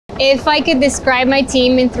If I could describe my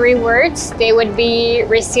team in 3 words, they would be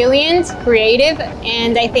resilient, creative,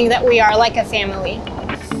 and I think that we are like a family.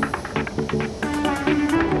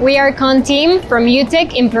 We are KON team from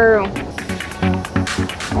UTEC in Peru.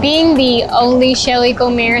 Being the only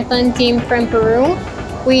Shellyco Marathon team from Peru,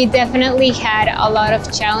 we definitely had a lot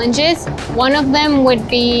of challenges. One of them would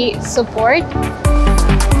be support.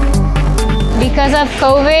 Because of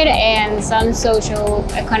COVID and some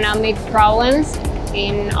socio-economic problems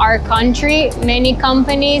in our country, many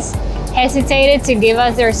companies hesitated to give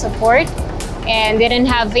us their support and didn't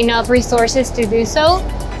have enough resources to do so.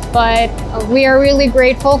 But we are really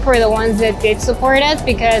grateful for the ones that did support us,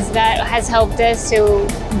 because that has helped us to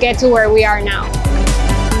get to where we are now.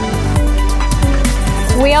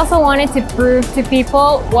 We also wanted to prove to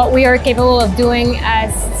people what we are capable of doing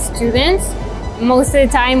as students. Most of the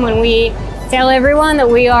time when we tell everyone that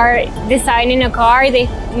we are designing a car, they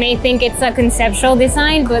may think it's a conceptual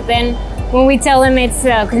design, but then when we tell them it's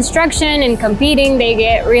construction and competing, they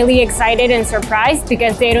get really excited and surprised,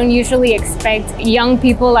 because they don't usually expect young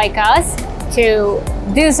people like us to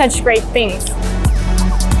do such great things.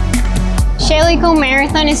 Shellyco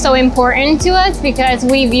Marathon is so important to us because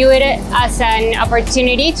we view it as an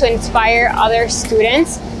opportunity to inspire other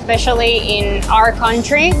students, especially in our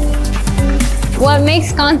country. What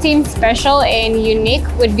makes KON team special and unique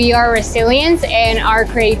would be our resilience and our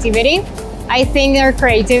creativity. I think our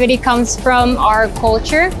creativity comes from our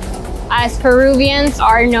culture, as Peruvians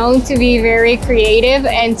are known to be very creative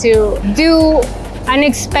and to do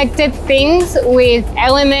unexpected things with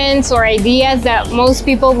elements or ideas that most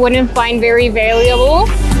people wouldn't find very valuable.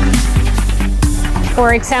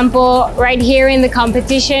 For example, right here in the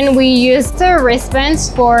competition, we used the wristbands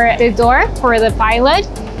for the door for the pilot.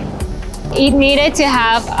 It needed to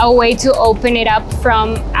have a way to open it up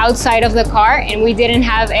from outside of the car, and we didn't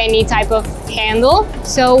have any type of handle.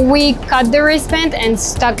 So we cut the wristband and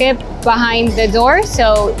stuck it behind the door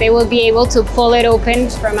so they will be able to pull it open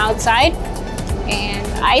from outside. And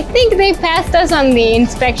I think they passed us on the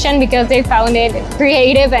inspection because they found it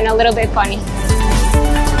creative and a little bit funny.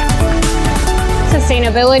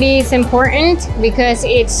 Sustainability is important because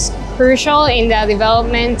it's crucial in the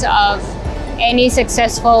development of any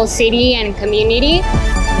successful city and community.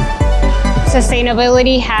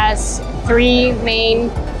 Sustainability has 3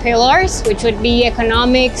 main pillars, which would be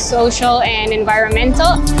economic, social, and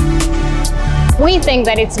environmental. We think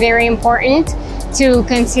that it's very important to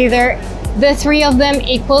consider the 3 of them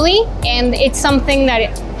equally, and it's something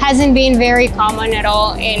that hasn't been very common at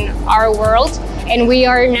all in our world, and we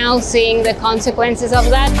are now seeing the consequences of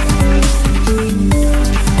that.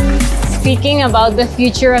 Speaking about the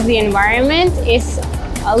future of the environment is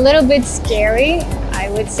a little bit scary,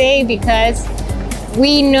 I would say, because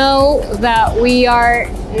we know that we are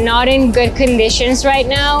not in good conditions right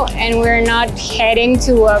now and we're not heading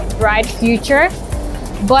to a bright future.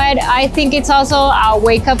 But I think it's also a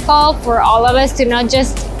wake-up call for all of us to not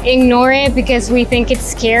just ignore it because we think it's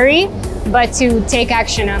scary, but to take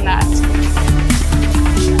action on that.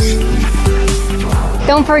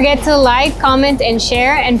 Don't forget to like, comment, and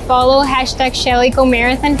share, and follow #Shellyco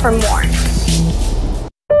Marathon for more.